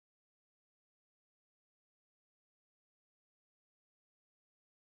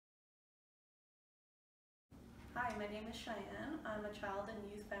my name is Cheyenne. I'm a child and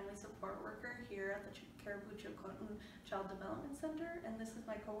youth family support worker here at the Cariboo Chilcotin Child Development Center, and this is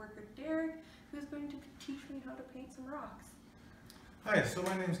my coworker Derek, who's going to teach me how to paint some rocks. Hi, so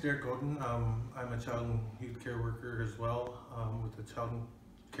my name is Derek Godin. I'm a child and youth care worker as well with the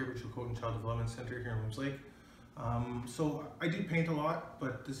Cariboo Chilcotin Child Development Center here in Williams Lake. So I do paint a lot,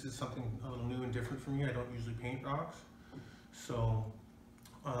 but this is something a little new and different for me. I don't usually paint rocks. So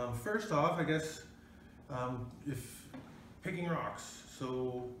first off, I guess if picking rocks,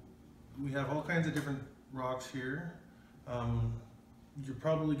 so we have all kinds of different rocks here. You're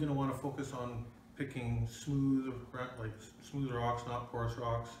probably going to want to focus on picking smooth rocks, not porous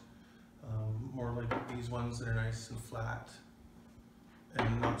rocks. More like these ones that are nice and flat,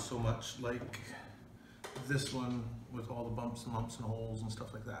 and not so much like this one with all the bumps and lumps and holes and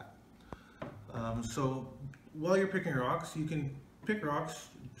stuff like that. So while you're picking rocks, you can pick rocks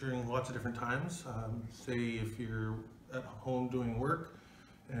during lots of different times. Say if you're at home doing work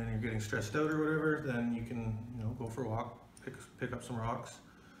and you're getting stressed out or whatever, then you can go for a walk, pick up some rocks.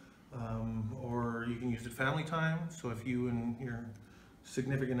 Or you can use it family time. So if you and your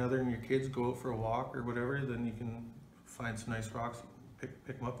significant other and your kids go out for a walk or whatever, then you can find some nice rocks,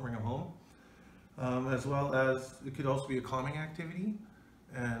 pick them up and bring them home. As well as it could also be a calming activity,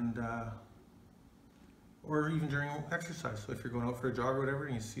 and or even during exercise. So if you're going out for a jog or whatever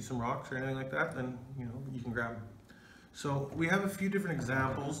and you see some rocks or anything like that, then you can grab them. So we have a few different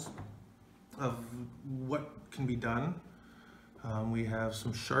examples of what can be done. We have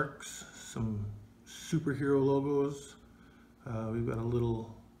some sharks, some superhero logos. We've got a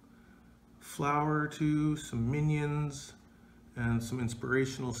little flower or two, some minions, and some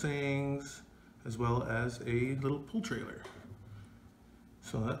inspirational sayings, as well as a little pool trailer.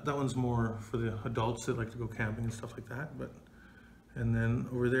 So that one's more for the adults that like to go camping and stuff like that. And then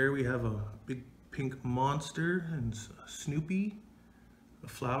over there we have a big pink monster and a Snoopy, a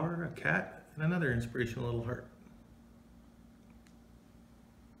flower, a cat, and another inspirational little heart.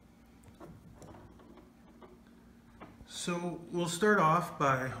 So we'll start off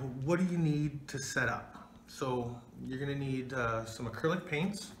by, what do you need to set up? So you're going to need some acrylic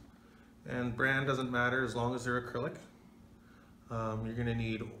paints, and brand doesn't matter as long as they're acrylic. You're going to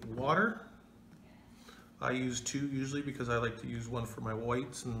need water. I use two usually because I like to use one for my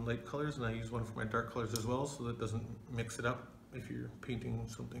whites and light colors, and I use one for my dark colors as well, so that doesn't mix it up if you're painting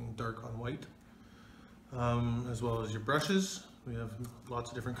something dark on white. As well as your brushes. We have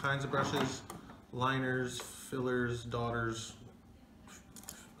lots of different kinds of brushes: liners, fillers, daughters,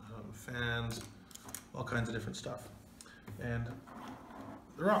 fans, all kinds of different stuff. And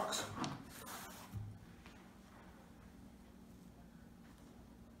the rocks.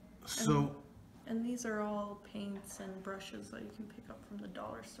 And these are all paints and brushes that you can pick up from the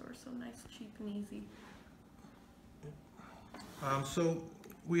dollar store, so nice, cheap, and easy. So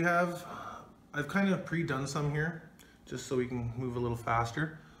I've kind of pre-done some here, just so we can move a little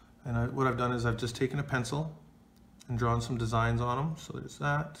faster. And what I've done is I've just taken a pencil and drawn some designs on them. So there's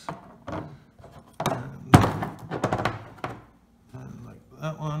that, and like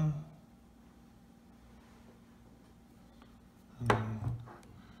that one. And then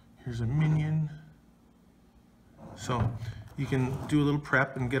here's a minion. So you can do a little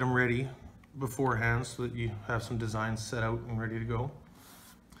prep and get them ready beforehand so that you have some designs set out and ready to go.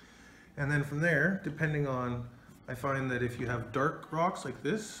 And then from there, depending on, I find that if you have dark rocks like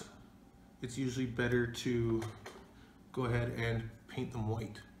this, it's usually better to go ahead and paint them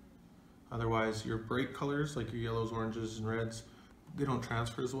white. Otherwise, your bright colors like your yellows, oranges, and reds, they don't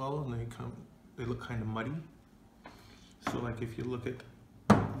transfer as well, and they look kind of muddy. So like if you look at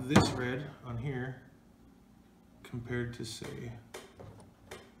this red on here compared to, say,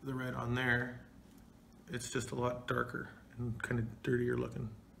 the red on there, it's just a lot darker and kind of dirtier looking.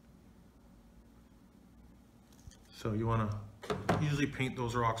 So you want to usually paint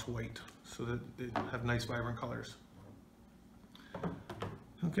those rocks white so that they have nice vibrant colors.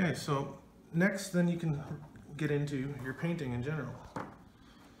 Okay, so next then you can get into your painting in general.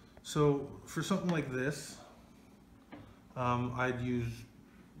 So for something like this, I'd use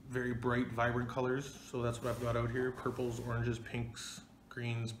very bright, vibrant colors. So that's what I've got out here: purples, oranges, pinks,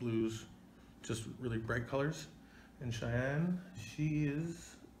 greens, blues, just really bright colors. And Cheyenne, she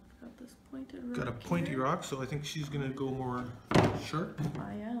is Got this pointed rock. got a pointy rock, so I think she's gonna go more sharp.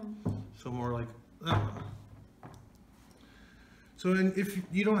 I am. So more like that one. So if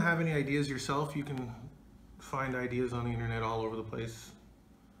you don't have any ideas yourself, you can find ideas on the internet all over the place.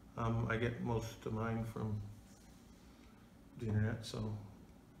 I get most of mine from the internet, so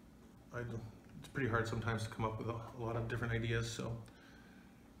it's pretty hard sometimes to come up with a lot of different ideas. So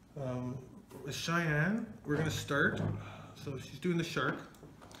with Cheyenne, we're gonna start, so she's doing the shark.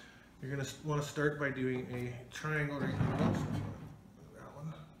 You're gonna wanna start by doing a triangle right here. That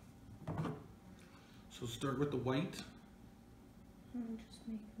one. So start with the white. And just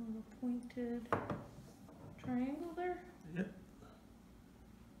make a little pointed triangle there. Yep.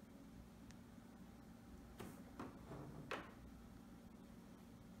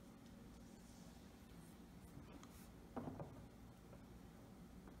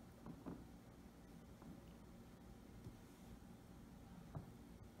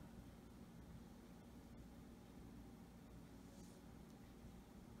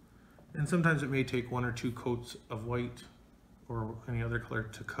 And sometimes it may take 1 or 2 coats of white or any other color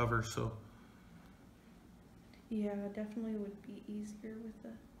to cover, so. Yeah, definitely would be easier with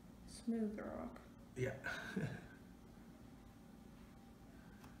a smooth rock. Yeah. Okay,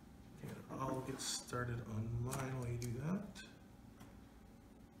 I'll get started on mine while you do that.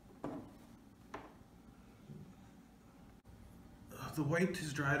 The white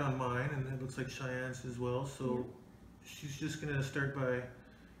is dried on mine, and it looks like Cheyenne's as well, so she's just gonna start by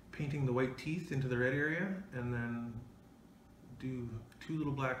painting the white teeth into the red area, and then do 2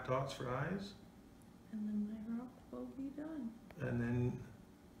 little black dots for eyes. And then my rock will be done. And then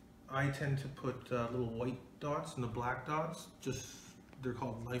I tend to put little white dots and the black dots, just, they're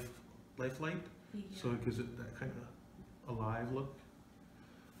called lifelite. Yeah. So it gives it that kind of alive look.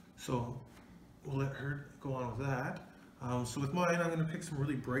 So we'll let her go on with that. So with mine, I'm going to pick some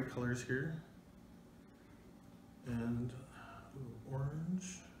really bright colors here. And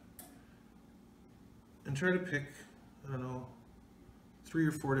orange. And try to pick, I don't know, 3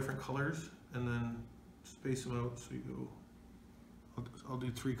 or 4 different colors, and then space them out so you go, I'll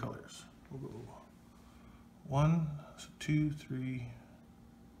do 3 colors. We'll go 1, 2, 3,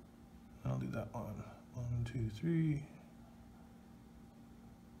 I'll do that one. 1, 2, 3.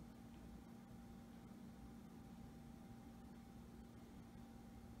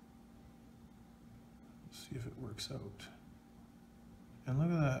 Let's see if it works out. And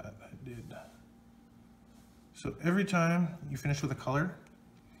look at that, it did. So every time you finish with a color,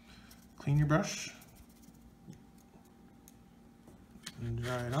 clean your brush and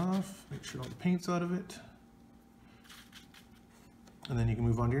dry it off, make sure all the paint's out of it, and then you can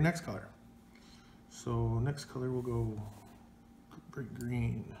move on to your next color. So next color will go bright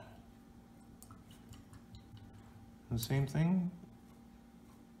green. And same thing.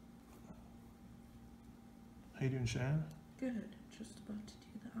 How you doing, Cheyenne? Good, just about to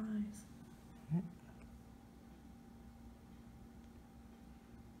do the eyes.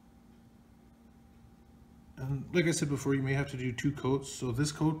 And like I said before, you may have to do 2 coats. So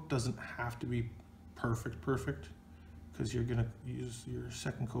this coat doesn't have to be perfect, because you're gonna use your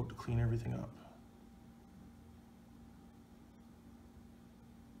second coat to clean everything up.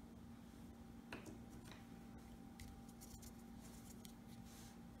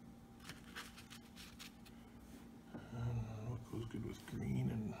 And what goes good with green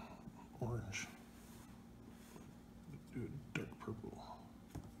and orange? Do a dark purple.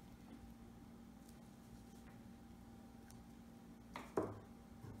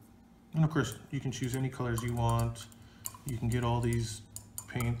 And of course, you can choose any colors you want. You can get all these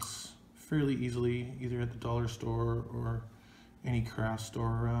paints fairly easily, either at the dollar store or any craft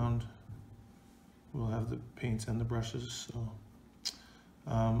store around. We'll have the paints and the brushes. So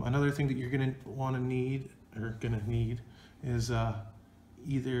another thing that you're gonna need is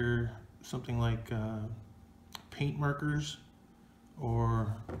either something like paint markers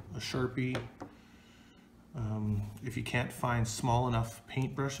or a Sharpie. If you can't find small enough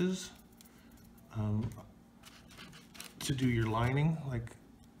paint brushes to do your lining, like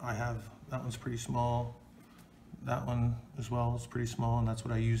I have, that one's pretty small, that one as well is pretty small, and that's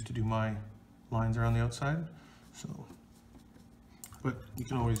what I use to do my lines around the outside. So, but you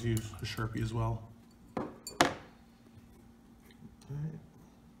can always use a Sharpie as well. Alright,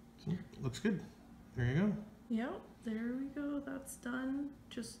 so looks good. There you go. Yep, there we go, that's done.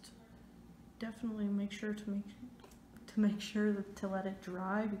 Just definitely make sure to let it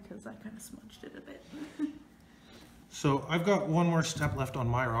dry, because I kind of smudged it a bit. So I've got one more step left on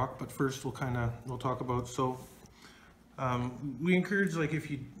my rock, but first we'll talk about, so we encourage, like,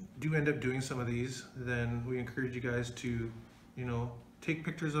 if you do end up doing some of these, then we encourage you guys to, you know, take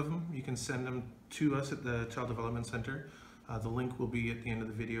pictures of them. You can send them to us at the Child Development Center. The link will be at the end of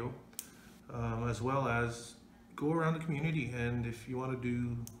the video, as well as go around the community, and if you want to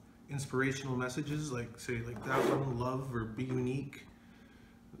do inspirational messages, like say like that one, love or be unique,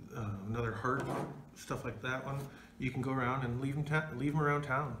 another heart, stuff like that one, you can go around and leave them around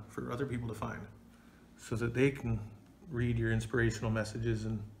town for other people to find, so that they can read your inspirational messages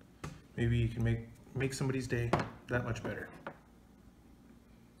and, maybe you can make somebody's day that much better.